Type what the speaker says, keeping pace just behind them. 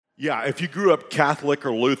Yeah, if you grew up Catholic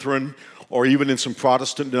or Lutheran, or even in some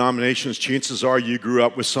Protestant denominations, chances are you grew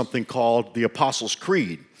up with something called the Apostles'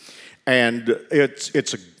 Creed. And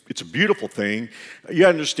it's a beautiful thing. You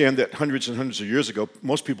understand that hundreds and hundreds of years ago,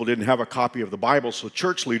 most people didn't have a copy of the Bible, so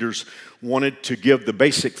church leaders wanted to give the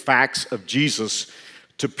basic facts of Jesus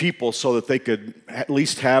to people so that they could at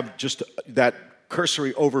least have just that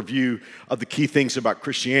cursory overview of the key things about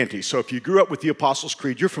Christianity. So if you grew up with the Apostles'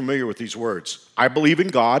 Creed, you're familiar with these words. I believe in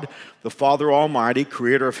God, the Father Almighty,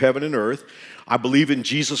 creator of heaven and earth. I believe in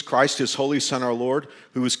Jesus Christ, his holy Son, our Lord,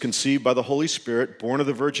 who was conceived by the Holy Spirit, born of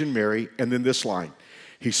the Virgin Mary. And then this line,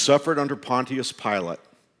 he suffered under Pontius Pilate.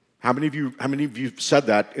 How many of you said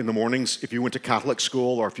that in the mornings if you went to Catholic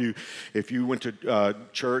school or if you went to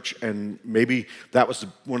church and maybe that was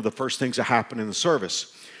one of the first things that happened in the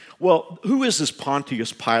service? Well, who is this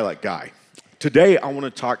Pontius Pilate guy? Today, I want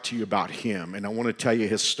to talk to you about him, and I want to tell you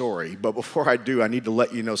his story. But before I do, I need to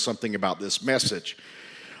let you know something about this message.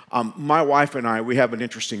 My wife and I, we have an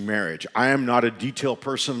interesting marriage. I am not a detail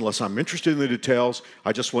person unless I'm interested in the details.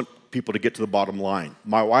 I just want people to get to the bottom line.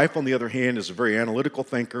 My wife, on the other hand, is a very analytical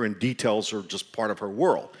thinker, and details are just part of her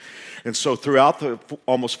world. And so throughout the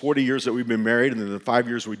almost 40 years that we've been married, and then the 5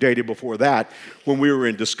 years we dated before that, when we were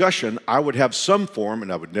in discussion, I would have some form,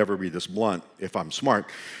 and I would never be this blunt if I'm smart,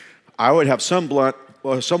 I would have some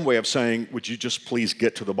way of saying, would you just please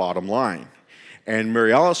get to the bottom line? And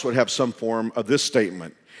Mary Alice would have some form of this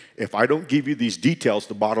statement, if I don't give you these details,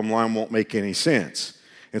 the bottom line won't make any sense.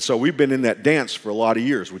 And so we've been in that dance for a lot of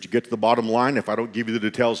years. Would you get to the bottom line? If I don't give you the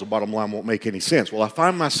details, the bottom line won't make any sense. Well, I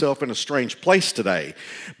find myself in a strange place today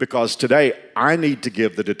because today I need to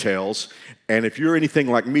give the details. And if you're anything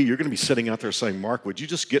like me, you're going to be sitting out there saying, Mark, would you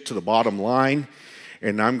just get to the bottom line?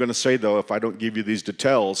 And I'm going to say, though, if I don't give you these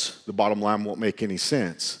details, the bottom line won't make any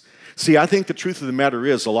sense. See, I think the truth of the matter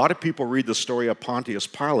is a lot of people read the story of Pontius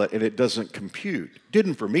Pilate and it doesn't compute. It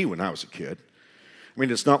didn't for me when I was a kid. I mean,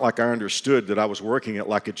 it's not like I understood that I was working it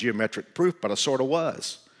like a geometric proof, but I sort of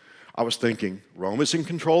was. I was thinking, Rome is in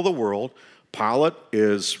control of the world. Pilate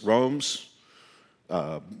is Rome's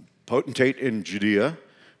potentate in Judea,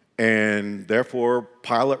 and therefore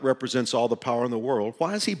Pilate represents all the power in the world.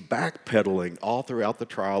 Why is he backpedaling all throughout the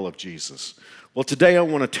trial of Jesus? Well, today I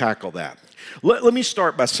want to tackle that. Let me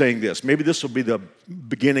start by saying this. Maybe this will be the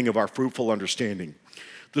beginning of our fruitful understanding.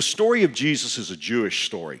 The story of Jesus is a Jewish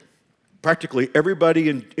story. Practically everybody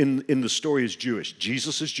in the story is Jewish.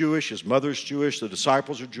 Jesus is Jewish, his mother is Jewish, the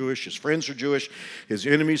disciples are Jewish, his friends are Jewish, his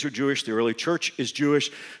enemies are Jewish, the early church is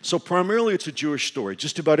Jewish. So primarily it's a Jewish story.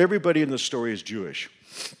 Just about everybody in the story is Jewish.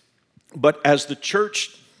 But as the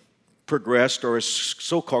church progressed, or as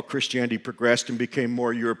so-called Christianity progressed and became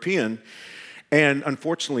more European, and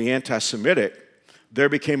unfortunately anti-Semitic, there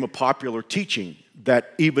became a popular teaching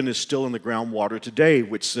that even is still in the groundwater today,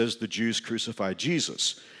 which says the Jews crucified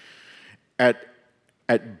Jesus.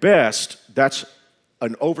 At best, that's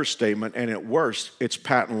an overstatement, and at worst, it's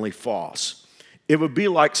patently false. It would be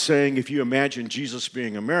like saying if you imagine Jesus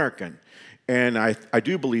being American, and I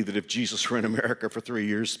do believe that if Jesus were in America for 3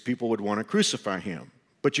 years, people would want to crucify him.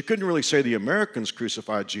 But you couldn't really say the Americans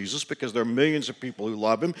crucified Jesus because there are millions of people who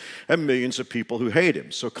love him and millions of people who hate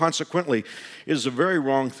him. So consequently, it is a very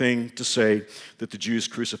wrong thing to say that the Jews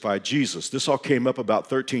crucified Jesus. This all came up about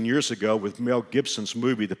 13 years ago with Mel Gibson's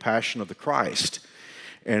movie, The Passion of the Christ.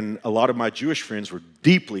 And a lot of my Jewish friends were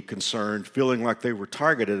deeply concerned, feeling like they were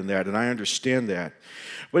targeted in that, and I understand that.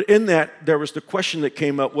 But in that, there was the question that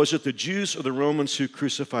came up, was it the Jews or the Romans who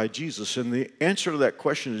crucified Jesus? And the answer to that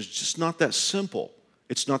question is just not that simple.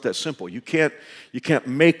 It's not that simple. You can't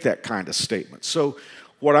make that kind of statement. So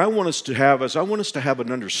what I want us to have is I want us to have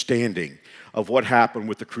an understanding of what happened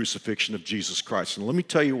with the crucifixion of Jesus Christ. And let me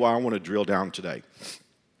tell you why I want to drill down today.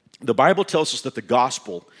 The Bible tells us that the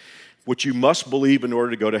gospel, which you must believe in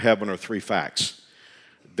order to go to heaven, are three facts.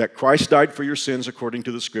 That Christ died for your sins according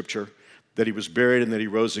to the Scripture, that he was buried, and that he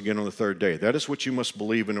rose again on the third day. That is what you must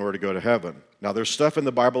believe in order to go to heaven. Now, there's stuff in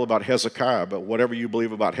the Bible about Hezekiah, but whatever you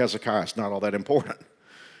believe about Hezekiah is not all that important.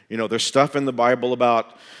 You know, there's stuff in the Bible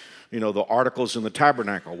about, the articles in the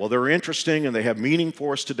tabernacle. Well, they're interesting and they have meaning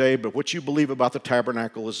for us today, but what you believe about the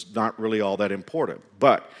tabernacle is not really all that important.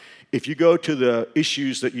 But if you go to the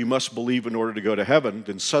issues that you must believe in order to go to heaven,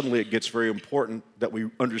 then suddenly it gets very important that we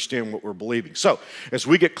understand what we're believing. So, as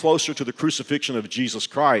we get closer to the crucifixion of Jesus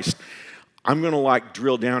Christ, I'm going to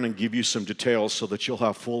drill down and give you some details so that you'll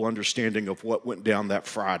have full understanding of what went down that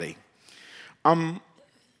Friday.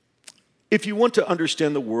 If you want to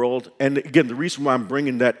understand the world, and again, the reason why I'm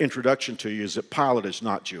bringing that introduction to you is that Pilate is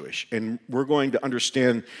not Jewish. And we're going to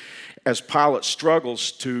understand as Pilate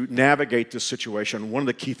struggles to navigate this situation, one of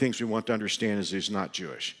the key things we want to understand is he's not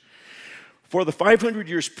Jewish. For the 500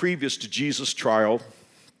 years previous to Jesus' trial,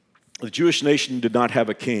 the Jewish nation did not have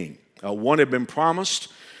a king. One had been promised,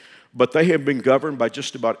 but they had been governed by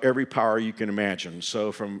just about every power you can imagine.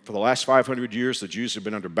 So for the last 500 years, the Jews have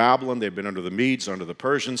been under Babylon, they've been under the Medes, under the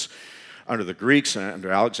Persians, under the Greeks,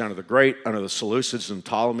 under Alexander the Great, under the Seleucids and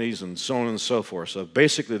Ptolemies, and so on and so forth. So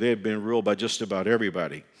basically, they had been ruled by just about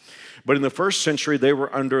everybody. But in the first century, they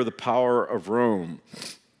were under the power of Rome.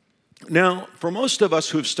 Now, for most of us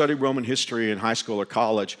who have studied Roman history in high school or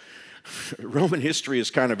college, Roman history is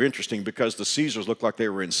kind of interesting because the Caesars looked like they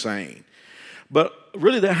were insane. But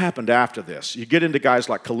really that happened after this. You get into guys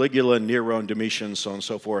like Caligula, Nero, and Domitian, so on and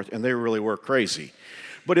so forth, and they really were crazy.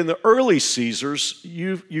 But in the early Caesars,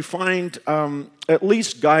 you find at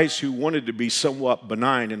least guys who wanted to be somewhat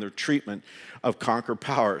benign in their treatment of conquered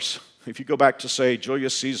powers. If you go back to, say,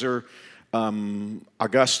 Julius Caesar,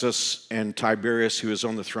 Augustus, and Tiberius, who was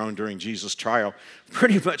on the throne during Jesus' trial,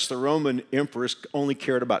 pretty much the Roman emperors only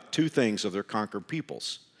cared about two things of their conquered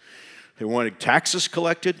peoples. They wanted taxes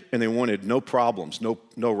collected, and they wanted no problems,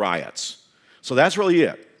 no riots. So that's really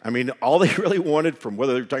it. I mean, all they really wanted, from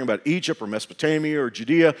whether they're talking about Egypt or Mesopotamia or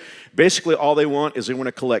Judea, basically all they want is they want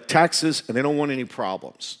to collect taxes, and they don't want any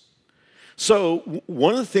problems. So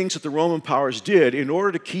one of the things that the Roman powers did in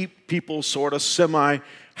order to keep people sort of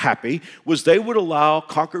semi-happy was they would allow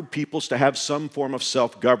conquered peoples to have some form of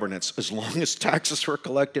self-governance as long as taxes were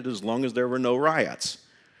collected, as long as there were no riots.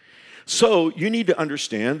 So you need to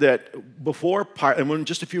understand that before Pilate, and in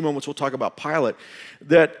just a few moments we'll talk about Pilate,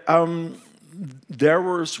 that there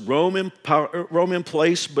was Rome in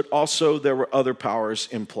place, but also there were other powers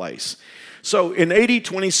in place. So in AD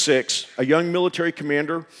 26, a young military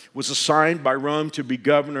commander was assigned by Rome to be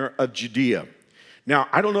governor of Judea. Now,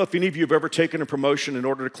 I don't know if any of you have ever taken a promotion in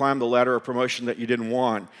order to climb the ladder of promotion that you didn't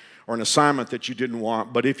want, or an assignment that you didn't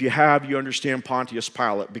want, but if you have, you understand Pontius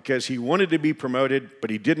Pilate, because he wanted to be promoted, but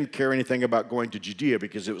he didn't care anything about going to Judea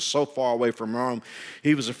because it was so far away from Rome,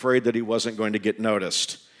 he was afraid that he wasn't going to get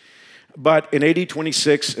noticed. But in AD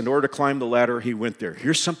 26, in order to climb the ladder, he went there.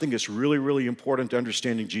 Here's something that's really, really important to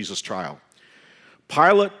understanding Jesus' trial.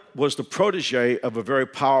 Pilate was the protege of a very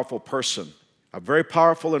powerful person. A very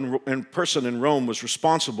powerful person in Rome was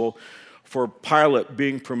responsible for Pilate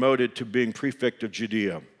being promoted to being prefect of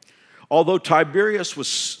Judea. Although Tiberius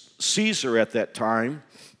was Caesar at that time,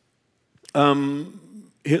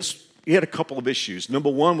 he had a couple of issues. Number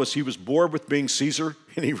one was he was bored with being Caesar,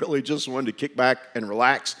 and he really just wanted to kick back and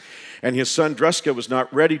relax. And his son Drusca was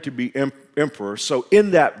not ready to be emperor. So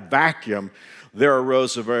in that vacuum, there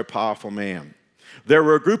arose a very powerful man. There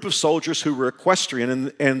were a group of soldiers who were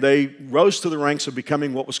equestrian, and they rose to the ranks of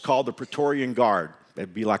becoming what was called the Praetorian Guard.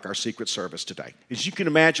 It'd be like our Secret Service today. As you can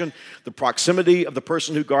imagine, the proximity of the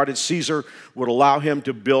person who guarded Caesar would allow him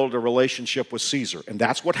to build a relationship with Caesar. And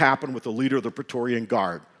that's what happened with the leader of the Praetorian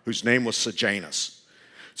Guard, whose name was Sejanus.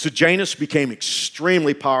 Sejanus became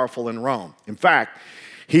extremely powerful in Rome. In fact,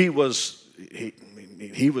 he was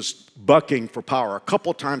bucking for power. A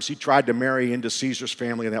couple times he tried to marry into Caesar's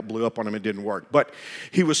family, and that blew up on him and didn't work. But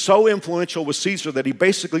he was so influential with Caesar that he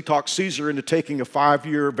basically talked Caesar into taking a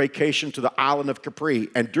 5-year vacation to the island of Capri.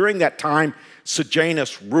 And during that time,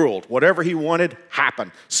 Sejanus ruled. Whatever he wanted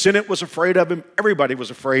happened. Senate was afraid of him. Everybody was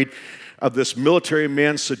afraid of this military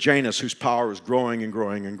man, Sejanus, whose power was growing and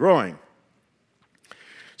growing and growing.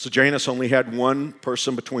 Sejanus only had one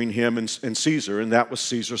person between him and Caesar, and that was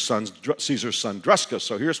Caesar's son Drusca.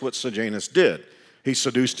 So here's what Sejanus did. He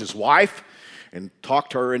seduced his wife and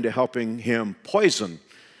talked her into helping him poison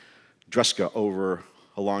Drusca over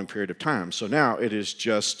a long period of time. So now it is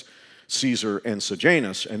just Caesar and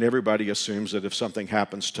Sejanus, and everybody assumes that if something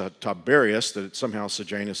happens to Tiberius, that somehow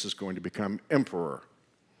Sejanus is going to become emperor.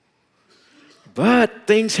 But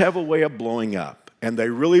things have a way of blowing up. And they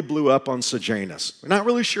really blew up on Sejanus. We're not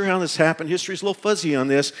really sure how this happened. History's a little fuzzy on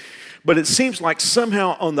this. But it seems like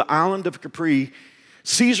somehow on the island of Capri,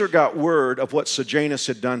 Caesar got word of what Sejanus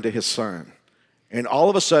had done to his son. And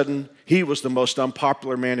all of a sudden, he was the most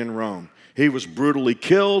unpopular man in Rome. He was brutally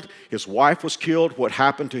killed. His wife was killed. What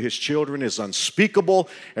happened to his children is unspeakable.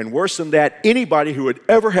 And worse than that, anybody who had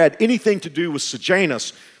ever had anything to do with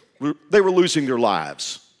Sejanus, they were losing their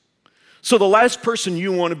lives. So the last person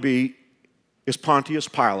you want to be is Pontius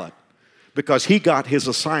Pilate, because he got his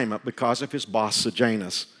assignment because of his boss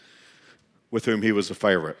Sejanus, with whom he was a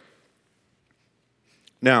favorite.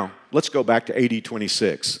 Now, let's go back to AD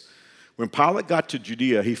 26. When Pilate got to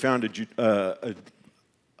Judea, he found a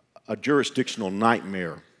jurisdictional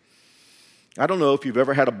nightmare. I don't know if you've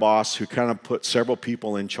ever had a boss who kind of put several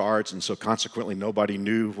people in charge, and so consequently nobody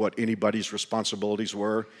knew what anybody's responsibilities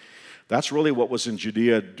were. That's really what was in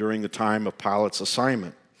Judea during the time of Pilate's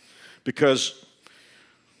assignment. because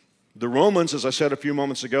the Romans, as I said a few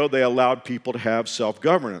moments ago, they allowed people to have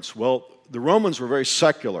self-governance. Well, the Romans were very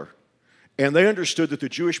secular, and they understood that the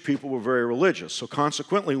Jewish people were very religious. So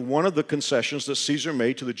consequently, one of the concessions that Caesar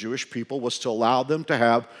made to the Jewish people was to allow them to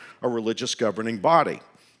have a religious governing body.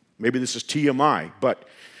 Maybe this is TMI, but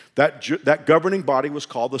that governing body was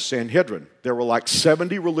called the Sanhedrin. There were like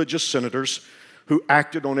 70 religious senators who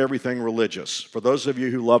acted on everything religious. For those of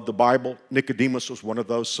you who love the Bible, Nicodemus was one of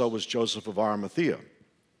those, so was Joseph of Arimathea.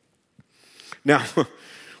 Now,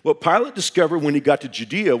 what Pilate discovered when he got to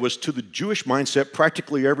Judea was, to the Jewish mindset,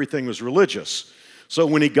 practically everything was religious. So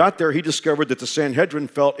when he got there, he discovered that the Sanhedrin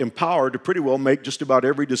felt empowered to pretty well make just about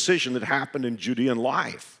every decision that happened in Judean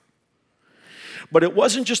life. But it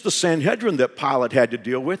wasn't just the Sanhedrin that Pilate had to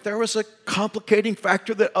deal with. There was a complicating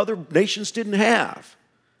factor that other nations didn't have.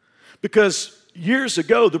 Because years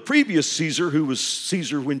ago, the previous Caesar, who was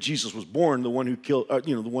Caesar when Jesus was born, the one who killed,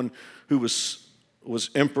 the one who was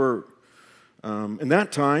emperor in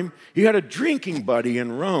that time, he had a drinking buddy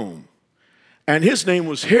in Rome, and his name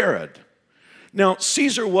was Herod. Now,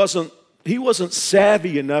 Caesar wasn't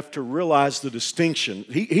savvy enough to realize the distinction.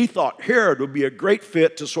 He thought Herod would be a great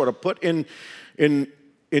fit to sort of put in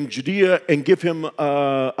Judea and give him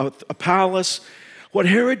a palace. What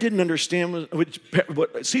Caesar didn't understand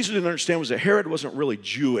was that Herod wasn't really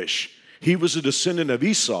Jewish. He was a descendant of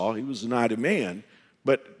Esau. He was an Ida man,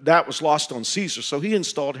 but that was lost on Caesar, so he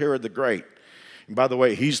installed Herod the Great. And by the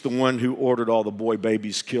way, he's the one who ordered all the boy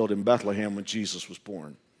babies killed in Bethlehem when Jesus was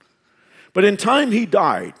born. But in time, he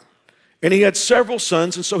died, and he had several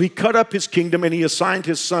sons, and so he cut up his kingdom, and he assigned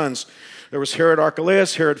his sons. There was Herod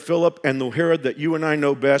Archelaus, Herod Philip, and the Herod that you and I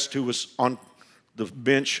know best, who was on the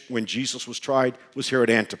bench when Jesus was tried, was Herod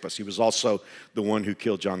Antipas. He was also the one who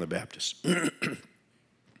killed John the Baptist.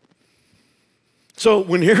 So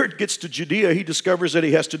when Herod gets to Judea, he discovers that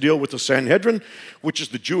he has to deal with the Sanhedrin, which is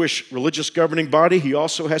the Jewish religious governing body. He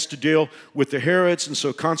also has to deal with the Herods, and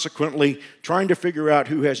so consequently, trying to figure out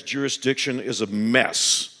who has jurisdiction is a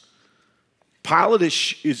mess. Pilate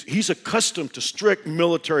he's accustomed to strict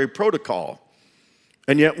military protocol,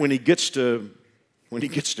 and yet when he gets to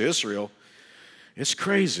Israel, it's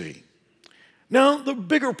crazy. Now, the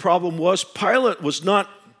bigger problem was Pilate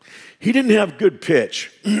he didn't have good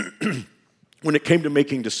pitch when it came to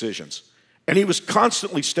making decisions. And he was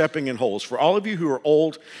constantly stepping in holes. For all of you who are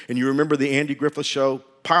old and you remember the Andy Griffith Show,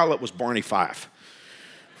 Pilate was Barney Fife.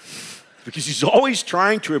 Because he's always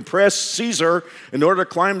trying to impress Caesar in order to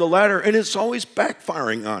climb the ladder, and it's always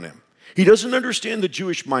backfiring on him. He doesn't understand the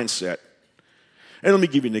Jewish mindset. And let me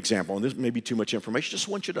give you an example, and this may be too much information. I just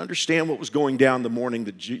want you to understand what was going down the morning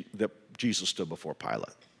that Jesus stood before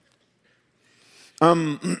Pilate.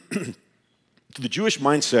 To the Jewish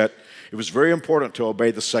mindset, it was very important to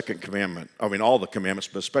obey the second commandment. I mean, all the commandments,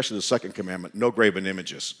 but especially the second commandment, no graven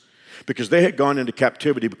images. Because they had gone into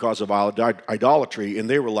captivity because of idolatry, and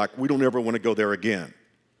they were like, we don't ever want to go there again.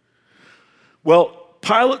 Well,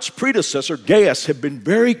 Pilate's predecessor, Gaius, had been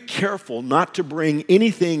very careful not to bring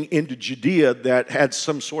anything into Judea that had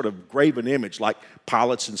some sort of graven image, like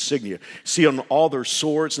Pilate's insignia. See, on all their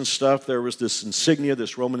swords and stuff, there was this insignia,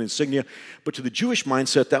 this Roman insignia. But to the Jewish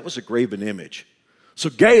mindset, that was a graven image. So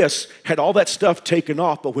Gaius had all that stuff taken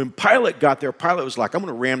off, but when Pilate got there, Pilate was like, I'm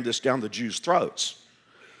going to ram this down the Jews' throats.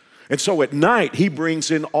 And so at night, he brings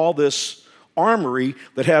in all this armory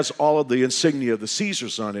that has all of the insignia of the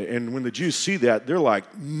Caesars on it. And when the Jews see that, they're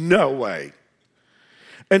like, no way.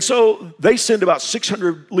 And so they send about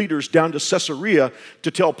 600 leaders down to Caesarea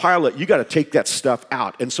to tell Pilate, you got to take that stuff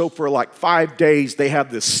out. And so for like 5 days, they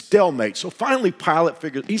have this stalemate. So finally, Pilate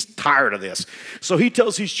figures he's tired of this. So he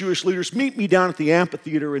tells these Jewish leaders, meet me down at the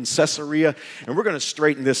amphitheater in Caesarea, and we're going to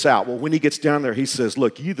straighten this out. Well, when he gets down there, he says,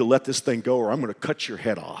 look, you either let this thing go or I'm going to cut your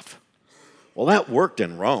head off. Well, that worked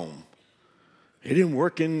in Rome. It didn't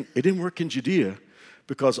work in Judea,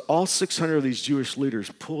 because all 600 of these Jewish leaders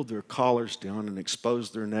pulled their collars down and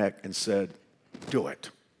exposed their neck and said, do it.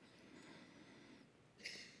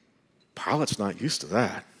 Pilate's not used to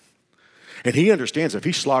that. And he understands if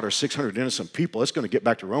he slaughters 600 innocent people, it's going to get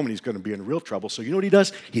back to Rome and he's going to be in real trouble. So you know what he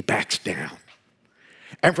does? He backs down.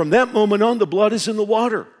 And from that moment on, the blood is in the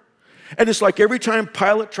water. And it's like every time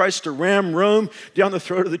Pilate tries to ram Rome down the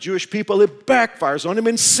throat of the Jewish people, it backfires on him,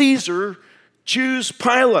 and Caesar chews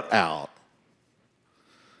Pilate out.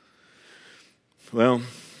 Well,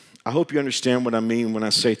 I hope you understand what I mean when I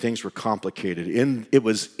say things were complicated. It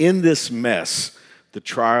was in this mess the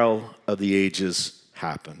trial of the ages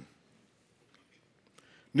happened.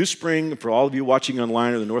 New Spring, for all of you watching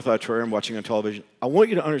online or the North Auditorium watching on television, I want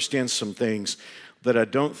you to understand some things that I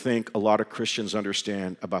don't think a lot of Christians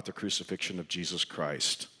understand about the crucifixion of Jesus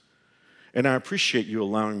Christ. And I appreciate you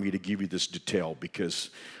allowing me to give you this detail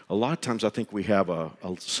because a lot of times I think we have a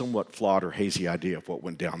somewhat flawed or hazy idea of what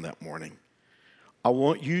went down that morning. I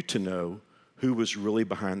want you to know who was really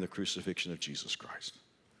behind the crucifixion of Jesus Christ.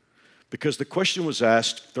 Because the question was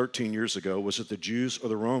asked 13 years ago, was it the Jews or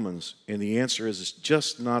the Romans? And the answer is it's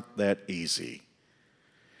just not that easy.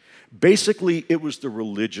 Basically, it was the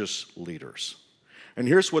religious leaders. And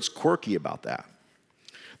here's what's quirky about that.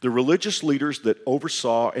 The religious leaders that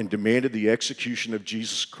oversaw and demanded the execution of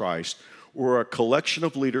Jesus Christ were a collection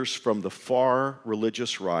of leaders from the far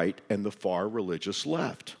religious right and the far religious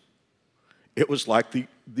left. It was like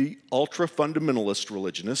the ultra-fundamentalist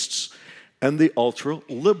religionists and the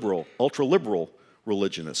ultra-liberal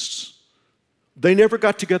religionists. They never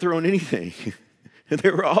got together on anything. And they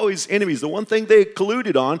were always enemies. The one thing they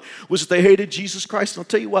colluded on was that they hated Jesus Christ. And I'll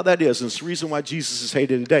tell you why that is, and it's the reason why Jesus is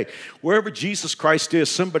hated today. Wherever Jesus Christ is,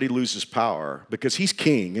 somebody loses power because he's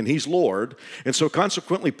king and he's Lord. And so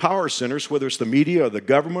consequently, power centers, whether it's the media or the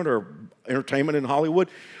government or entertainment in Hollywood,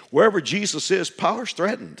 wherever Jesus is, power's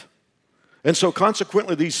threatened. And so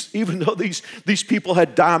consequently, even though these people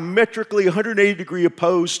had diametrically 180-degree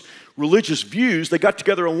opposed religious views, they got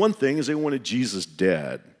together on one thing, is they wanted Jesus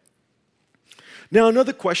dead. Now,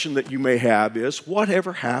 another question that you may have is,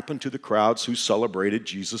 whatever happened to the crowds who celebrated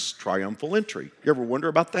Jesus' triumphal entry? You ever wonder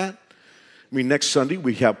about that? I mean, next Sunday,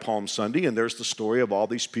 we have Palm Sunday, and there's the story of all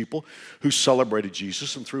these people who celebrated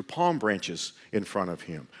Jesus and threw palm branches in front of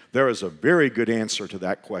him. There is a very good answer to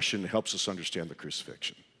that question that helps us understand the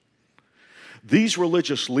crucifixion. These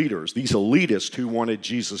religious leaders, these elitists who wanted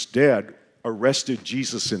Jesus dead, arrested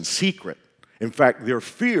Jesus in secret. In fact, their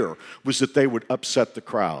fear was that they would upset the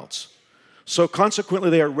crowds. So consequently,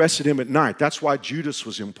 they arrested him at night. That's why Judas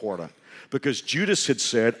was important, because Judas had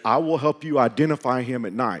said, I will help you identify him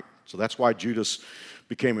at night. So that's why Judas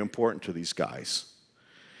became important to these guys.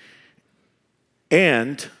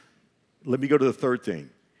 And let me go to the third thing.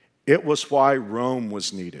 It was why Rome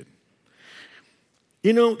was needed.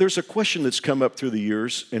 You know, there's a question that's come up through the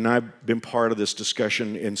years, and I've been part of this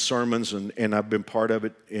discussion in sermons, and I've been part of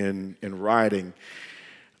it in writing.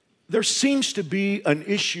 There seems to be an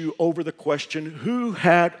issue over the question, who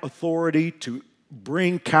had authority to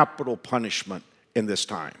bring capital punishment in this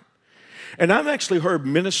time? And I've actually heard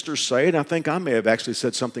ministers say, and I think I may have actually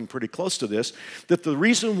said something pretty close to this, that the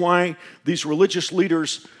reason why these religious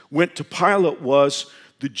leaders went to Pilate was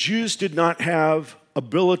the Jews did not have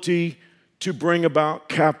ability to bring about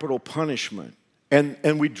capital punishment.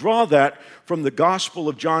 And we draw that from the Gospel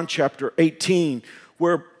of John chapter 18,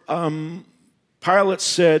 where Pilate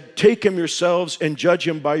said, take him yourselves and judge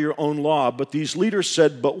him by your own law. But these leaders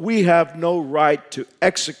said, but we have no right to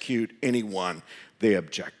execute anyone. They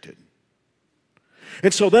objected.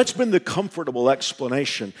 And so that's been the comfortable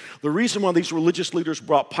explanation. The reason why these religious leaders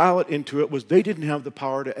brought Pilate into it was they didn't have the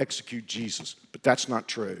power to execute Jesus. But that's not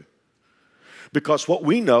true. Because what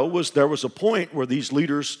we know was there was a point where these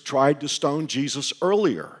leaders tried to stone Jesus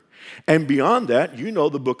earlier. And beyond that, you know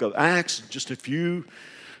the book of Acts, just a few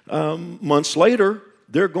months later,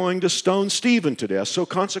 they're going to stone Stephen to death. So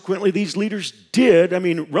consequently, these leaders did. I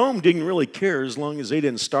mean, Rome didn't really care as long as they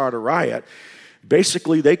didn't start a riot.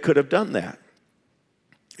 Basically, they could have done that.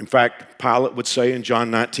 In fact, Pilate would say in John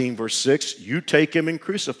 19, verse 6, you take him and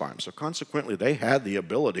crucify him. So consequently, they had the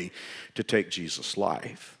ability to take Jesus'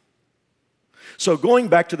 life. So going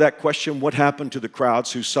back to that question, what happened to the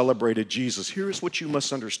crowds who celebrated Jesus? Here's what you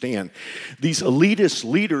must understand. These elitist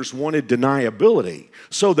leaders wanted deniability,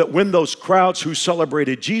 so that when those crowds who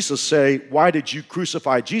celebrated Jesus say, why did you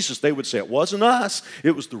crucify Jesus? They would say, it wasn't us,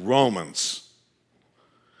 it was the Romans.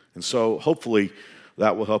 And so hopefully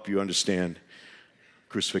that will help you understand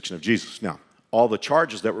crucifixion of Jesus. Now, all the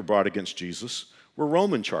charges that were brought against Jesus were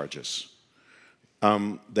Roman charges.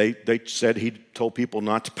 They said he told people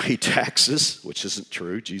not to pay taxes, which isn't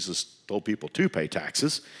true. Jesus told people to pay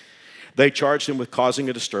taxes. They charged him with causing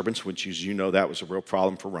a disturbance, which, as you know, that was a real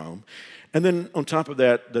problem for Rome. And then on top of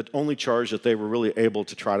that, the only charge that they were really able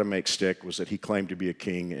to try to make stick was that he claimed to be a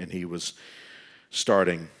king and he was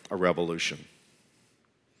starting a revolution.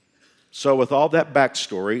 So with all that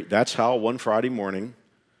backstory, that's how one Friday morning,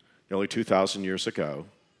 nearly 2,000 years ago,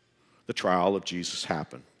 the trial of Jesus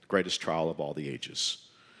happened. Greatest trial of all the ages.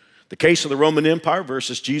 The case of the Roman Empire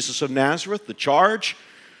versus Jesus of Nazareth, the charge,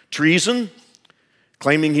 treason,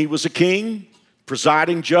 claiming he was a king,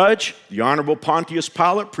 presiding judge, the Honorable Pontius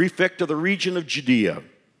Pilate, prefect of the region of Judea.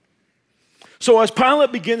 So as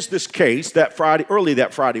Pilate begins this case early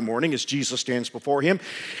that Friday morning, as Jesus stands before him,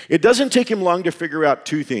 it doesn't take him long to figure out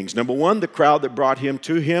two things. Number one, the crowd that brought him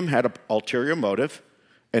to him had an ulterior motive.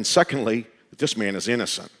 And secondly, that this man is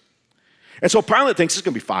innocent. And so Pilate thinks it's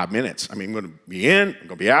going to be 5 minutes. I mean, I'm going to be in, I'm going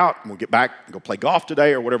to be out, I'm going to get back and go play golf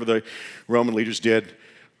today or whatever the Roman leaders did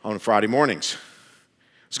on Friday mornings.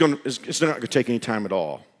 It's not going to take any time at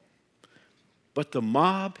all. But the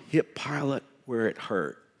mob hit Pilate where it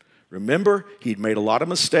hurt. Remember, he'd made a lot of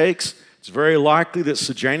mistakes. It's very likely that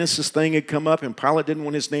Sejanus' thing had come up and Pilate didn't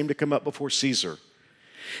want his name to come up before Caesar.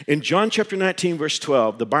 In John chapter 19, verse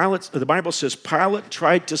 12, the Bible says, Pilate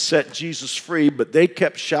tried to set Jesus free, but they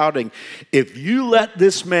kept shouting, if you let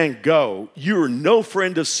this man go, you are no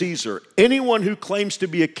friend of Caesar. Anyone who claims to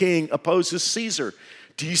be a king opposes Caesar.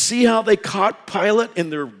 Do you see how they caught Pilate in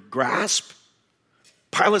their grasp?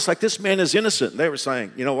 Pilate's like, this man is innocent. And they were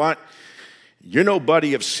saying, you know what? You're no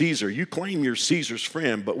buddy of Caesar. You claim you're Caesar's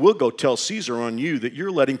friend, but we'll go tell Caesar on you that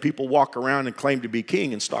you're letting people walk around and claim to be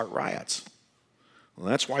king and start riots. Well,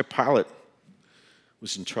 that's why Pilate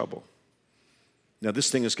was in trouble. Now,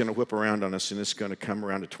 this thing is going to whip around on us, and it's going to come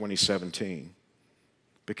around to 2017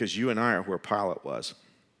 because you and I are where Pilate was.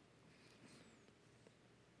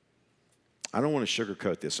 I don't want to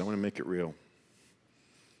sugarcoat this. I want to make it real.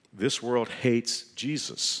 This world hates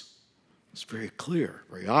Jesus. It's very clear,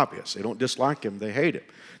 very obvious. They don't dislike him, they hate him.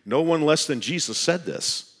 No one less than Jesus said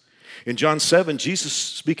this. In John 7, Jesus,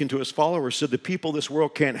 speaking to his followers, said, the people of this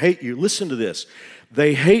world can't hate you. Listen to this.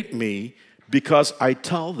 They hate me because I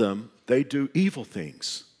tell them they do evil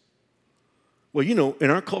things. Well, you know, in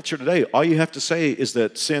our culture today, all you have to say is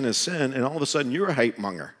that sin is sin, and all of a sudden you're a hate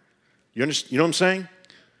monger. You understand? You know what I'm saying?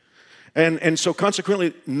 And so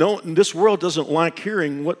consequently, no, this world doesn't like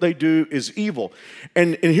hearing what they do is evil.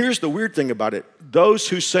 And here's the weird thing about it. Those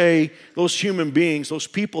who say, those human beings, those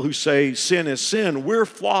people who say sin is sin, we're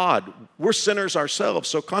flawed. We're sinners ourselves.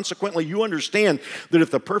 So consequently, you understand that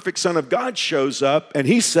if the perfect Son of God shows up and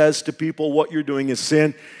he says to people what you're doing is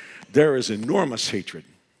sin, there is enormous hatred.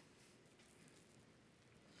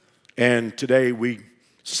 And today we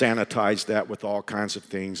sanitize that with all kinds of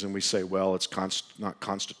things, and we say, well, it's not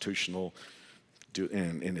constitutional,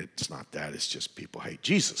 and it's not that. It's just people hate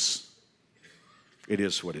Jesus. It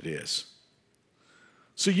is what it is.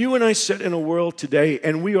 So you and I sit in a world today,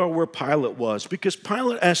 and we are where Pilate was, because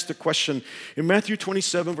Pilate asked the question in Matthew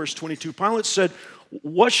 27, verse 22. Pilate said,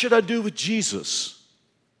 what should I do with Jesus?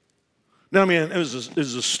 Now, I mean, it was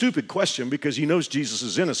a stupid question because he knows Jesus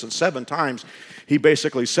is innocent. 7 times he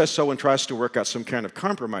basically says so and tries to work out some kind of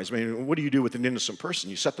compromise. I mean, what do you do with an innocent person?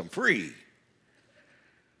 You set them free.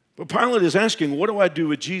 But Pilate is asking, what do I do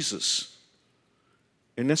with Jesus?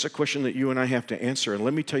 And that's a question that you and I have to answer. And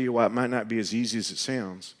let me tell you why it might not be as easy as it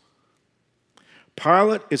sounds.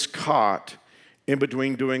 Pilate is caught in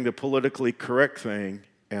between doing the politically correct thing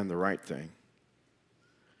and the right thing.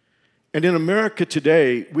 And in America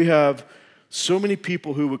today, we have so many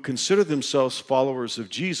people who would consider themselves followers of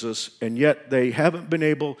Jesus, and yet they haven't been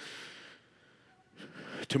able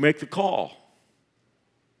to make the call.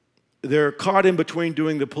 They're caught in between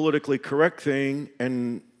doing the politically correct thing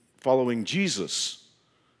and following Jesus.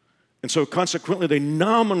 And so consequently, they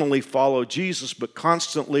nominally follow Jesus, but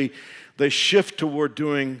constantly they shift toward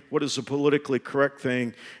doing what is the politically correct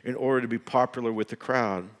thing in order to be popular with the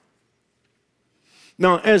crowd.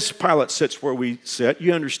 Now, as Pilate sits where we sit,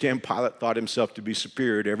 you understand Pilate thought himself to be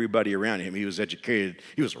superior to everybody around him. He was educated.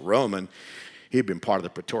 He was a Roman. He'd been part of the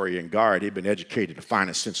Praetorian Guard. He'd been educated in the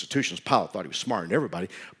finest institutions. Pilate thought he was smarter than everybody.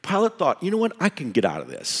 Pilate thought, you know what? I can get out of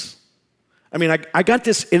this. I mean, I got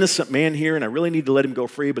this innocent man here, and I really need to let him go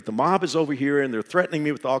free, but the mob is over here, and they're threatening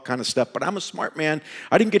me with all kind of stuff, but I'm a smart man.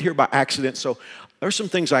 I didn't get here by accident, so there's some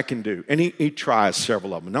things I can do. And he tries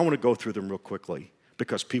several of them, and I want to go through them real quickly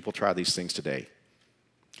because people try these things today.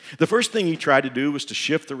 The first thing he tried to do was to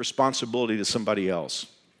shift the responsibility to somebody else.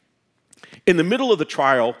 In the middle of the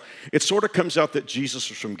trial, it sort of comes out that Jesus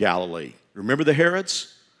was from Galilee. Remember the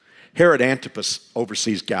Herods? Herod Antipas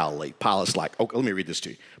oversees Galilee. Pilate's like, okay, let me read this to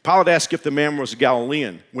you. Pilate asked if the man was a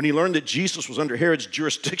Galilean. When he learned that Jesus was under Herod's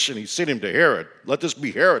jurisdiction, he sent him to Herod. Let this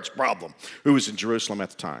be Herod's problem, who was in Jerusalem at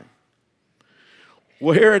the time.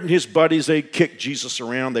 Well, Herod and his buddies, they kicked Jesus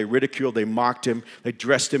around. They ridiculed, they mocked him. They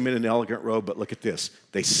dressed him in an elegant robe. But look at this.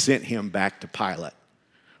 They sent him back to Pilate.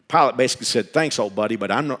 Pilate basically said, thanks, old buddy, but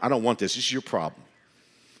I don't want this. This is your problem.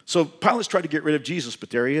 So Pilate's tried to get rid of Jesus, but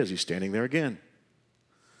there he is. He's standing there again.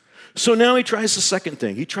 So now he tries the second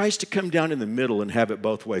thing. He tries to come down in the middle and have it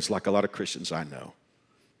both ways, like a lot of Christians I know.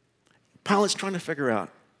 Pilate's trying to figure out,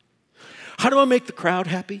 how do I make the crowd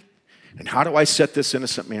happy? And how do I set this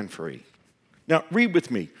innocent man free? Now, read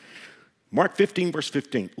with me. Mark 15, verse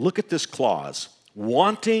 15. Look at this clause.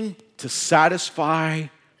 Wanting to satisfy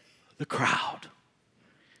the crowd.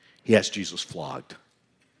 He has Jesus flogged.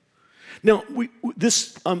 Now,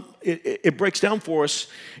 it breaks down for us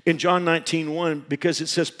in John 19:1 because it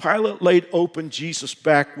says, Pilate laid open Jesus'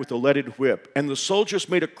 back with a leaded whip, and the soldiers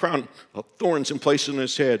made a crown of thorns and placed it on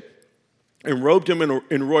his head and robed him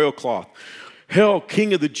in royal cloth. Hail,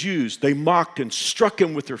 King of the Jews! They mocked and struck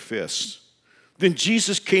him with their fists. Then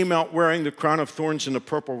Jesus came out wearing the crown of thorns and the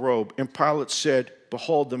purple robe, and Pilate said,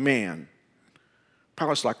 Behold the man.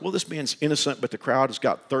 Pilate's like, well, this man's innocent, but the crowd has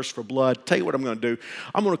got thirst for blood. Tell you what I'm going to do.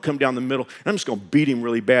 I'm going to come down the middle, and I'm just going to beat him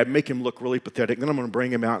really bad, make him look really pathetic. Then I'm going to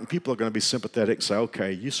bring him out, and people are going to be sympathetic and say,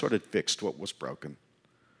 okay, you sort of fixed what was broken.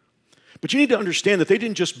 But you need to understand that they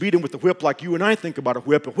didn't just beat him with the whip like you and I think about a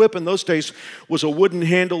whip. A whip in those days was a wooden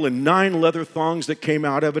handle and 9 leather thongs that came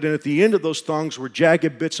out of it, and at the end of those thongs were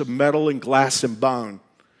jagged bits of metal and glass and bone.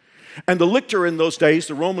 And the lictor in those days,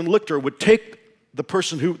 the Roman lictor, would take the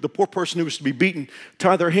poor person who was to be beaten,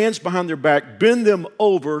 tie their hands behind their back, bend them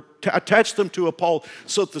over, attach them to a pole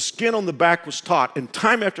so that the skin on the back was taut. And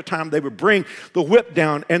time after time, they would bring the whip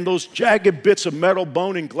down, and those jagged bits of metal,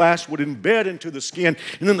 bone, and glass would embed into the skin,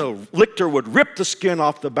 and then the lictor would rip the skin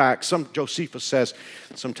off the back. Josephus says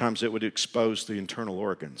sometimes it would expose the internal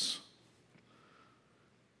organs.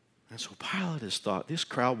 And so Pilate has thought, this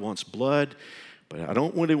crowd wants blood, but I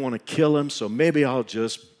don't really want to kill him, so maybe I'll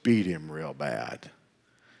just beat him real bad.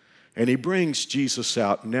 And he brings Jesus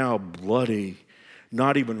out, now bloody,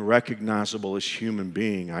 not even recognizable as human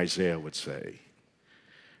being, Isaiah would say.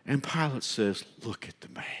 And Pilate says, look at the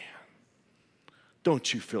man.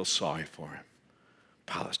 Don't you feel sorry for him?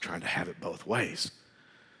 Pilate's trying to have it both ways.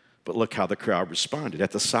 But look how the crowd responded.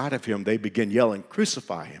 At the sight of him, they began yelling,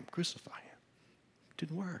 crucify him, crucify him. It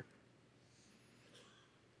didn't work.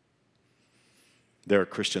 There are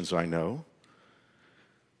Christians I know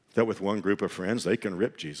that with one group of friends, they can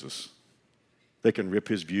rip Jesus. They can rip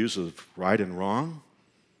his views of right and wrong.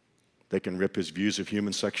 They can rip his views of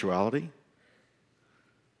human sexuality.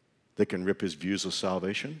 They can rip his views of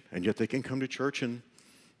salvation, and yet they can come to church and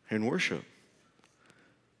worship.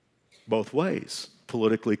 Both ways,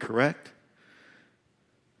 politically correct.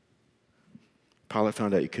 Pilate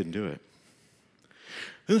found out he couldn't do it.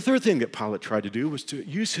 And the third thing that Pilate tried to do was to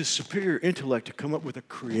use his superior intellect to come up with a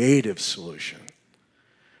creative solution.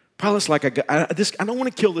 Pilate's like, I don't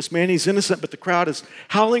want to kill this man. He's innocent, but the crowd is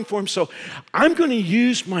howling for him. So I'm going to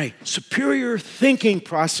use my superior thinking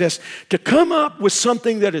process to come up with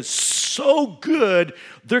something that is so good,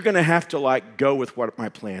 they're going to have to go with what my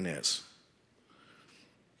plan is.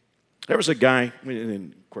 There was a guy,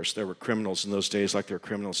 and of course there were criminals in those days like there are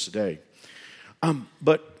criminals today.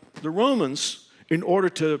 But the Romans, in order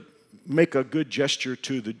to make a good gesture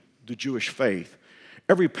to the Jewish faith,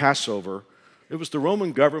 every Passover, it was the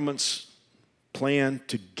Roman government's plan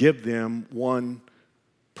to give them one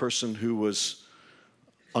person who was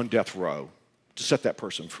on death row, to set that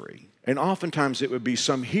person free. And oftentimes it would be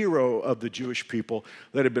some hero of the Jewish people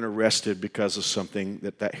that had been arrested because of something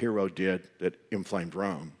that hero did that inflamed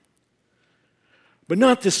Rome. But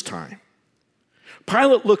not this time.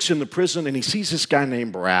 Pilate looks in the prison and he sees this guy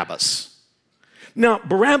named Barabbas. Now,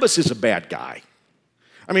 Barabbas is a bad guy.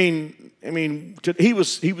 I mean, he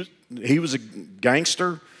was a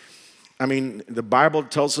gangster. I mean, the Bible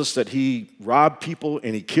tells us that he robbed people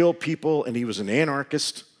and he killed people and he was an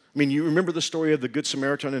anarchist. I mean, you remember the story of the Good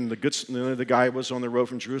Samaritan and the guy was on the road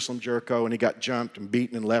from Jerusalem to Jericho and he got jumped and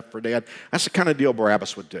beaten and left for dead. That's the kind of deal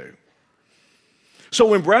Barabbas would do. So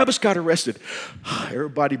when Barabbas got arrested,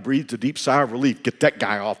 everybody breathed a deep sigh of relief. Get that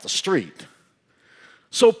guy off the street.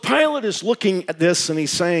 So Pilate is looking at this and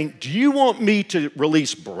he's saying, do you want me to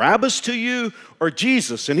release Barabbas to you or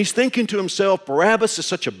Jesus? And he's thinking to himself, Barabbas is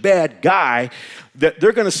such a bad guy that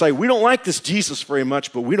they're going to say, we don't like this Jesus very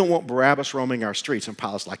much, but we don't want Barabbas roaming our streets. And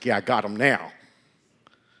Pilate's like, yeah, I got him now.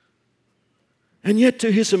 And yet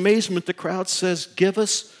to his amazement, the crowd says, give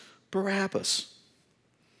us Barabbas.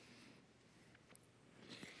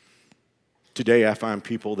 Today I find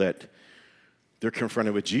people that they're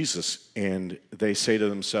confronted with Jesus and they say to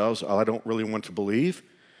themselves, oh, I don't really want to believe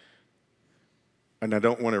and I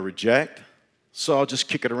don't want to reject, so I'll just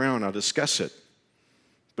kick it around, I'll discuss it.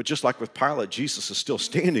 But just like with Pilate, Jesus is still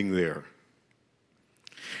standing there.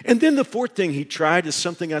 And then the fourth thing he tried is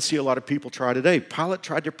something I see a lot of people try today. Pilate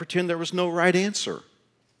tried to pretend there was no right answer.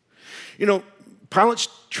 You know, Pilate's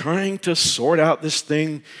trying to sort out this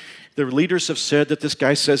thing. The leaders have said that this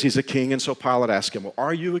guy says he's a king, and so Pilate asked him, well,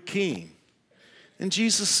 are you a king? And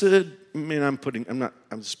Jesus said, I'm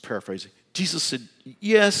just paraphrasing. Jesus said,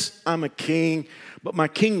 yes, I'm a king, but my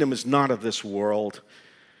kingdom is not of this world.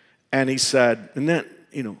 And he said,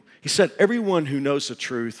 everyone who knows the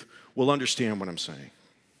truth will understand what I'm saying.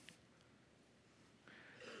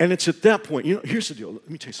 And it's at that point, here's the deal. Let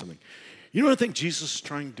me tell you something. You know what I think Jesus is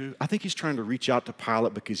trying to do? I think he's trying to reach out to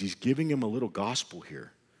Pilate because he's giving him a little gospel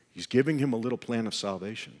here. He's giving him a little plan of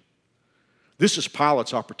salvation. This is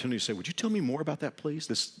Pilate's opportunity to say, would you tell me more about that, please?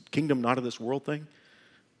 This kingdom not of this world thing?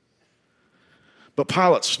 But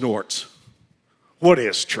Pilate snorts. What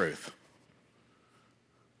is truth?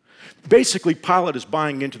 Basically, Pilate is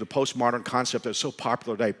buying into the postmodern concept that's so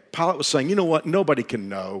popular today. Pilate was saying, you know what? Nobody can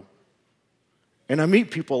know. And I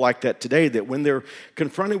meet people like that today that when they're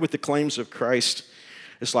confronted with the claims of Christ,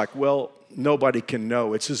 it's like, well, nobody can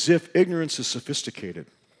know. It's as if ignorance is sophisticated,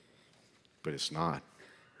 but it's not.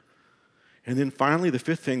 And then finally, the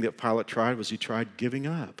fifth thing that Pilate tried was he tried giving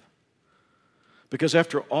up. Because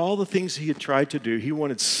after all the things he had tried to do, he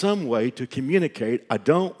wanted some way to communicate, I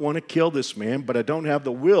don't want to kill this man, but I don't have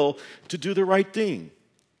the will to do the right thing.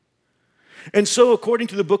 And so, according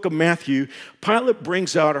to the book of Matthew, Pilate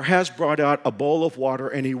brings out or has brought out a bowl of water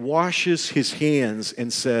and he washes his hands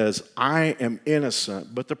and says, I am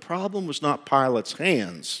innocent. But the problem was not Pilate's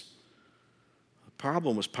hands. The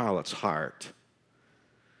problem was Pilate's heart.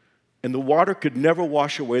 And the water could never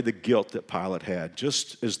wash away the guilt that Pilate had,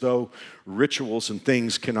 just as though rituals and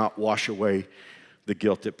things cannot wash away the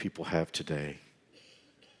guilt that people have today.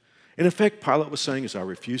 In effect, Pilate was saying is, I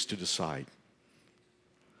refuse to decide.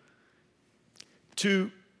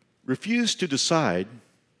 To refuse to decide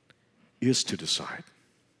is to decide.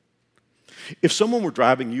 If someone were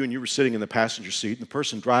driving you and you were sitting in the passenger seat and the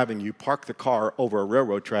person driving you parked the car over a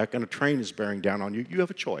railroad track and a train is bearing down on you, you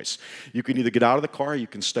have a choice. You can either get out of the car or you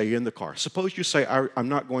can stay in the car. Suppose you say, I'm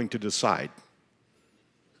not going to decide.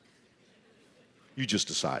 You just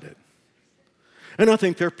decided. And I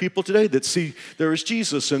think there are people today that see there is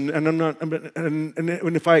Jesus, and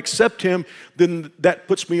if I accept him, then that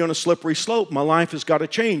puts me on a slippery slope. My life has got to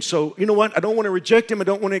change. So you know what? I don't want to reject him. I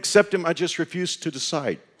don't want to accept him. I just refuse to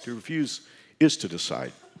decide. To refuse is to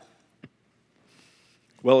decide.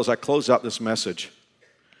 Well, as I close out this message,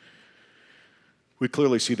 we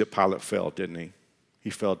clearly see that Pilate failed, didn't he? He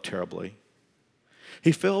failed terribly.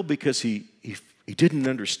 He failed because he didn't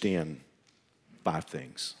understand 5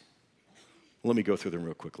 things. Let me go through them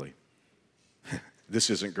real quickly.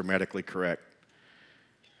 This isn't grammatically correct.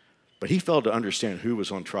 But he failed to understand who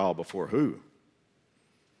was on trial before who.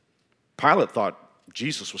 Pilate thought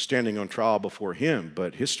Jesus was standing on trial before him,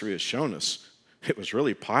 but history has shown us it was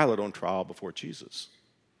really Pilate on trial before Jesus.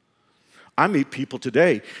 I meet people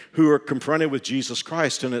today who are confronted with Jesus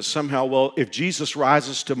Christ, and it's somehow, well, if Jesus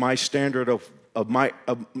rises to my standard of my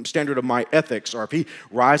ethics, or if he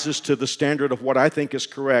rises to the standard of what I think is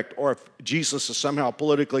correct, or if Jesus is somehow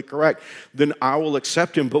politically correct, then I will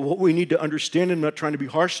accept him. But what we need to understand, and I'm not trying to be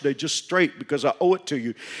harsh today, just straight, because I owe it to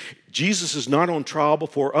you, Jesus is not on trial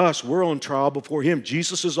before us. We're on trial before him.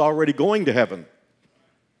 Jesus is already going to heaven.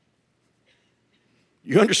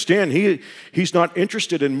 You understand, he's not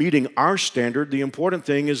interested in meeting our standard. The important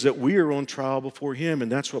thing is that we are on trial before him,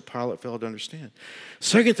 and that's what Pilate failed to understand.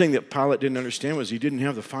 Second thing that Pilate didn't understand was he didn't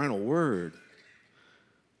have the final word.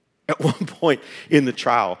 At one point in the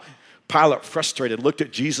trial, Pilate, frustrated, looked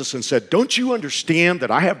at Jesus and said, don't you understand that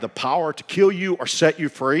I have the power to kill you or set you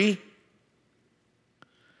free?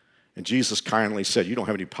 And Jesus kindly said, you don't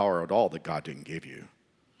have any power at all that God didn't give you.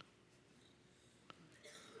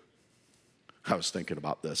 I was thinking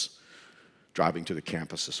about this, driving to the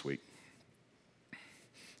campus this week,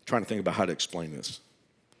 trying to think about how to explain this.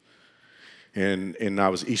 And I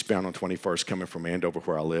was eastbound on 21st, coming from Andover,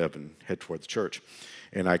 where I live, and head toward the church.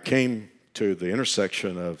 And I came to the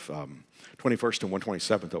intersection of 21st and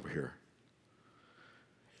 127th over here.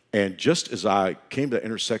 And just as I came to the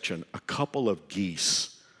intersection, a couple of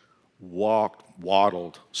geese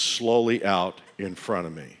waddled slowly out in front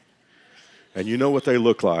of me. And you know what they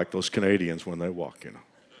look like, those Canadians, when they walk, you know.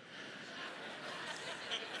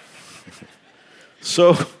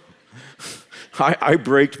 So I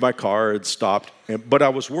braked my car and stopped, but I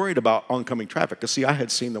was worried about oncoming traffic. Because, see, I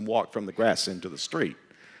had seen them walk from the grass into the street,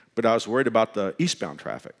 but I was worried about the eastbound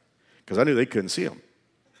traffic because I knew they couldn't see them.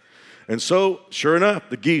 And so, sure enough,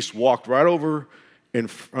 the geese walked right over in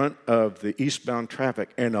front of the eastbound traffic,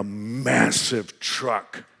 and a massive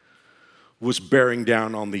truck was bearing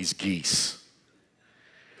down on these geese.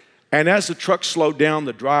 And as the truck slowed down,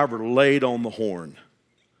 the driver laid on the horn.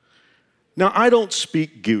 Now, I don't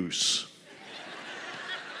speak goose,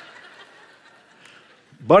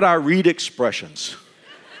 but I read expressions.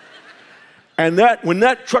 And when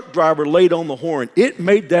that truck driver laid on the horn, it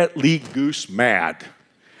made that lead goose mad.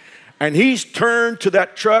 And he's turned to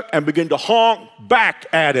that truck and began to honk back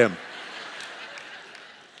at him.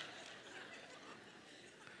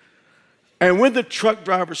 And when the truck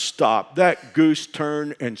driver stopped, that goose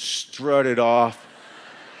turned and strutted off.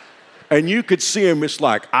 And you could see him, it's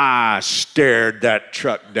like, I stared that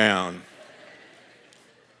truck down.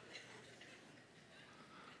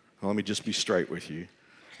 Well, let me just be straight with you.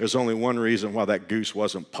 There's only one reason why that goose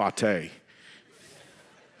wasn't pate.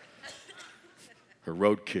 Her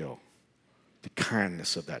roadkill, the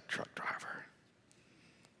kindness of that truck driver.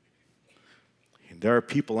 And there are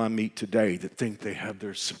people I meet today that think they have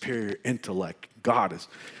their superior intellect. God is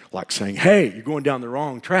like saying, hey, you're going down the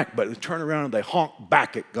wrong track, but they turn around and they honk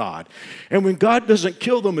back at God. And when God doesn't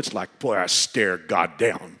kill them, it's like, boy, I stared God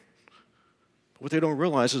down. But what they don't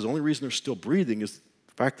realize is the only reason they're still breathing is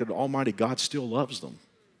the fact that Almighty God still loves them.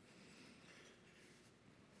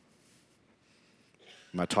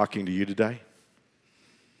 Am I talking to you today?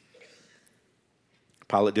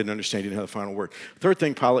 Pilate didn't understand, he didn't have the final word. Third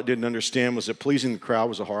thing Pilate didn't understand was that pleasing the crowd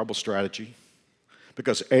was a horrible strategy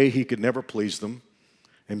because A, he could never please them,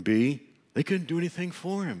 and B, they couldn't do anything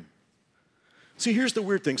for him. See, here's the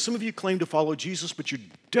weird thing. Some of you claim to follow Jesus, but you're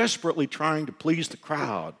desperately trying to please the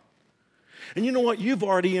crowd. And you know what? You've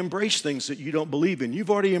already embraced things that you don't believe in. You've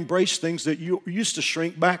already embraced things that you used to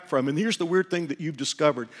shrink back from. And here's the weird thing that you've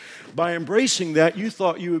discovered. By embracing that, you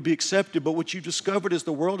thought you would be accepted, but what you discovered is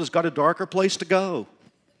the world has got a darker place to go.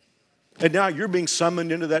 And now you're being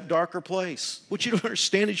summoned into that darker place. What you don't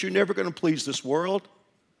understand is you're never going to please this world.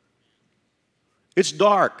 It's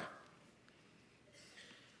dark.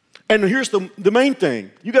 And here's the main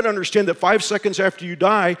thing. You got to understand that 5 seconds after you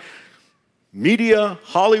die, media,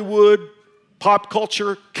 Hollywood, pop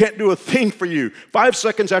culture can't do a thing for you. 5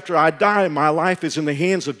 seconds after I die, my life is in the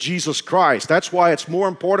hands of Jesus Christ. That's why it's more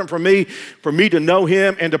important for me to know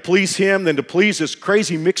Him and to please Him than to please this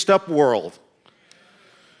crazy mixed up world.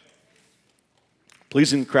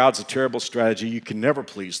 Pleasing the crowd's a terrible strategy. You can never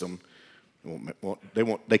please them.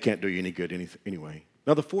 They can't do you any good anyway.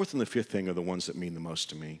 Now, the fourth and the fifth thing are the ones that mean the most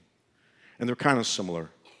to me. And they're kind of similar.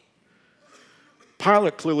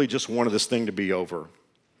 Pilate clearly just wanted this thing to be over.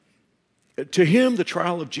 To him, the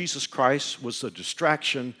trial of Jesus Christ was a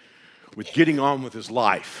distraction with getting on with his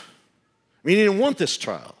life. I mean, he didn't want this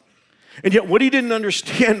trial. And yet what he didn't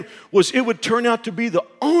understand was it would turn out to be the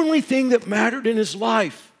only thing that mattered in his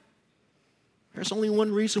life. There's only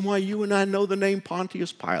one reason why you and I know the name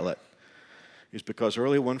Pontius Pilate. It's because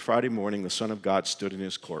early one Friday morning, the Son of God stood in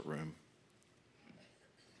his courtroom.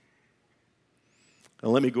 Now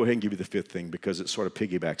let me go ahead and give you the fifth thing because it sort of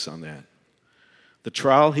piggybacks on that. The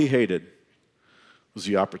trial he hated was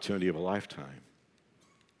the opportunity of a lifetime.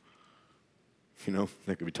 You know,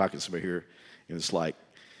 they could be talking to somebody here, and it's like,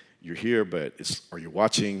 you're here, but are you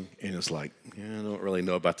watching? And it's like, yeah, I don't really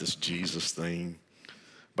know about this Jesus thing,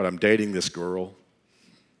 but I'm dating this girl,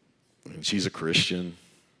 and she's a Christian,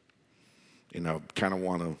 and I kind of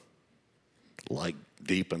want to,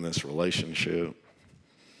 deepen this relationship.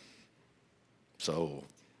 So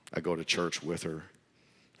I go to church with her.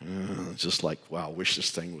 Just like, wow, I wish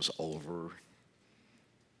this thing was over.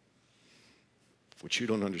 What you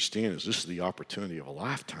don't understand is this is the opportunity of a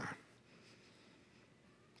lifetime.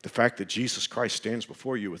 The fact that Jesus Christ stands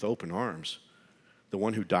before you with open arms, the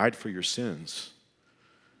one who died for your sins,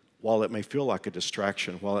 while it may feel like a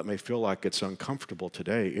distraction, while it may feel like it's uncomfortable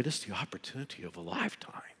today, it is the opportunity of a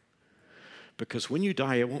lifetime. Because when you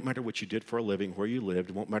die, it won't matter what you did for a living, where you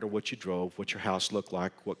lived, it won't matter what you drove, what your house looked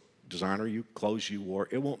like, what designer clothes you wore.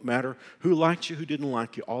 It won't matter who liked you, who didn't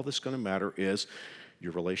like you. All that's going to matter is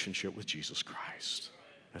your relationship with Jesus Christ.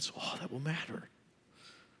 That's all that will matter.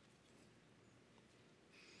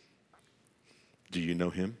 Do you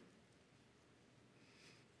know Him?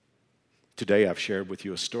 Today I've shared with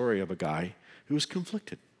you a story of a guy who was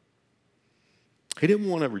conflicted. He didn't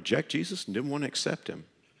want to reject Jesus and didn't want to accept Him.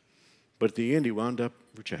 But at the end, he wound up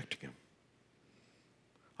rejecting Him.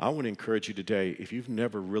 I want to encourage you today, if you've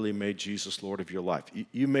never really made Jesus Lord of your life,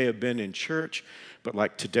 you may have been in church, but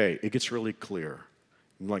like today, it gets really clear.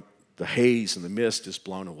 Like the haze and the mist is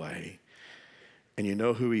blown away, and you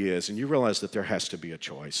know who He is, and you realize that there has to be a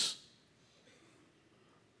choice.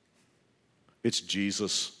 It's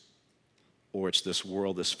Jesus, or it's this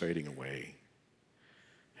world that's fading away.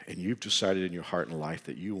 And you've decided in your heart and life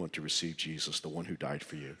that you want to receive Jesus, the one who died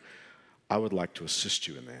for you. I would like to assist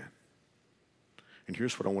you in that. And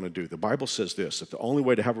here's what I want to do. The Bible says this, that the only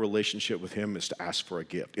way to have a relationship with Him is to ask for a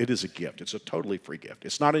gift. It is a gift. It's a totally free gift.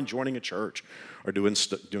 It's not in joining a church or doing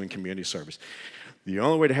community service. The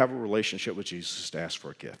only way to have a relationship with Jesus is to ask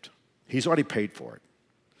for a gift. He's already paid for it.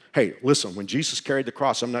 Hey, listen, when Jesus carried the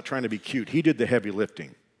cross, I'm not trying to be cute. He did the heavy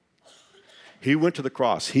lifting. He went to the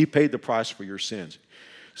cross. He paid the price for your sins.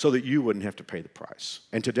 so that you wouldn't have to pay the price.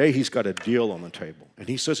 And today he's got a deal on the table. And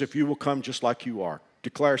he says, if you will come just like you are,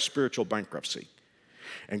 declare spiritual bankruptcy,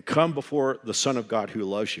 and come before the Son of God who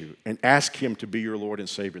loves you and ask him to be your Lord and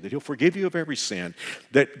Savior, that he'll forgive you of every sin,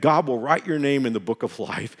 that God will write your name in the book of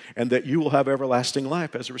life, and that you will have everlasting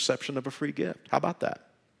life as a reception of a free gift. How about that?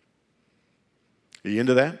 Are you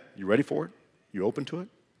into that? You ready for it? You open to it?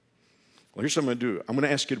 Well, here's what I'm going to do. I'm going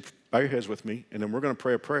to ask you to bow your heads with me, and then we're going to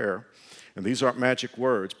pray a prayer. And these aren't magic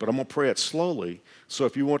words, but I'm going to pray it slowly. So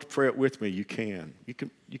if you want to pray it with me, you can. You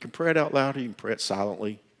can pray it out loud, or you can pray it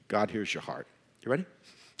silently. God hears your heart. You ready?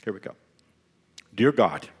 Here we go. Dear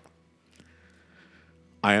God,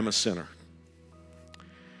 I am a sinner,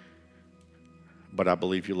 but I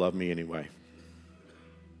believe you love me anyway.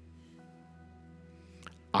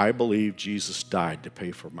 I believe Jesus died to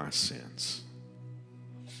pay for my sins.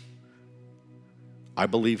 I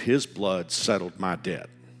believe his blood settled my debt.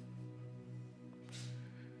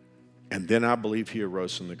 And then I believe he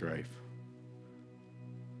arose from the grave.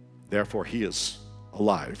 Therefore, he is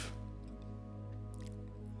alive.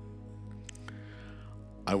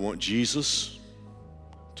 I want Jesus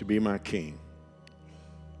to be my king.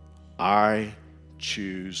 I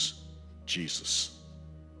choose Jesus.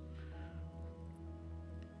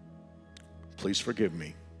 Please forgive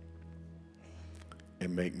me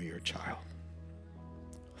and make me your child.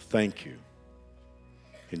 Thank you.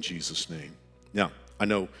 In Jesus' name. Now, I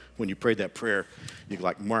know when you prayed that prayer, you're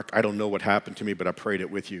like, Mark, I don't know what happened to me, but I prayed it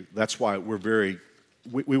with you. That's why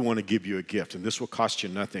we want to give you a gift, and this will cost you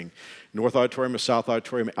nothing. North Auditorium or South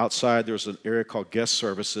Auditorium, outside there's an area called guest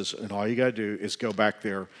services, and all you got to do is go back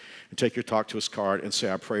there and take your Talk to Us card and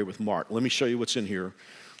say, I pray with Mark. Let me show you what's in here.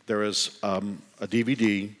 There is a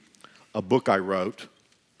DVD, a book I wrote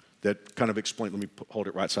that kind of explained, let me hold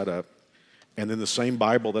it right side up, and then the same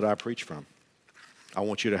Bible that I preach from. I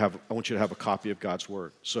want you to have a copy of God's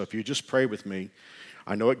Word. So if you just pray with me,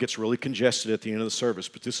 I know it gets really congested at the end of the service,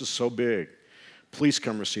 but this is so big. Please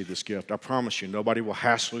come receive this gift. I promise you, nobody will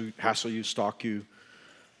hassle you, stalk you,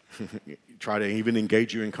 try to even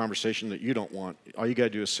engage you in conversation that you don't want. All you got to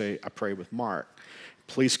do is say, I pray with Mark.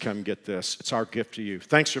 Please come get this. It's our gift to you.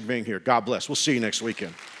 Thanks for being here. God bless. We'll see you next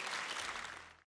weekend.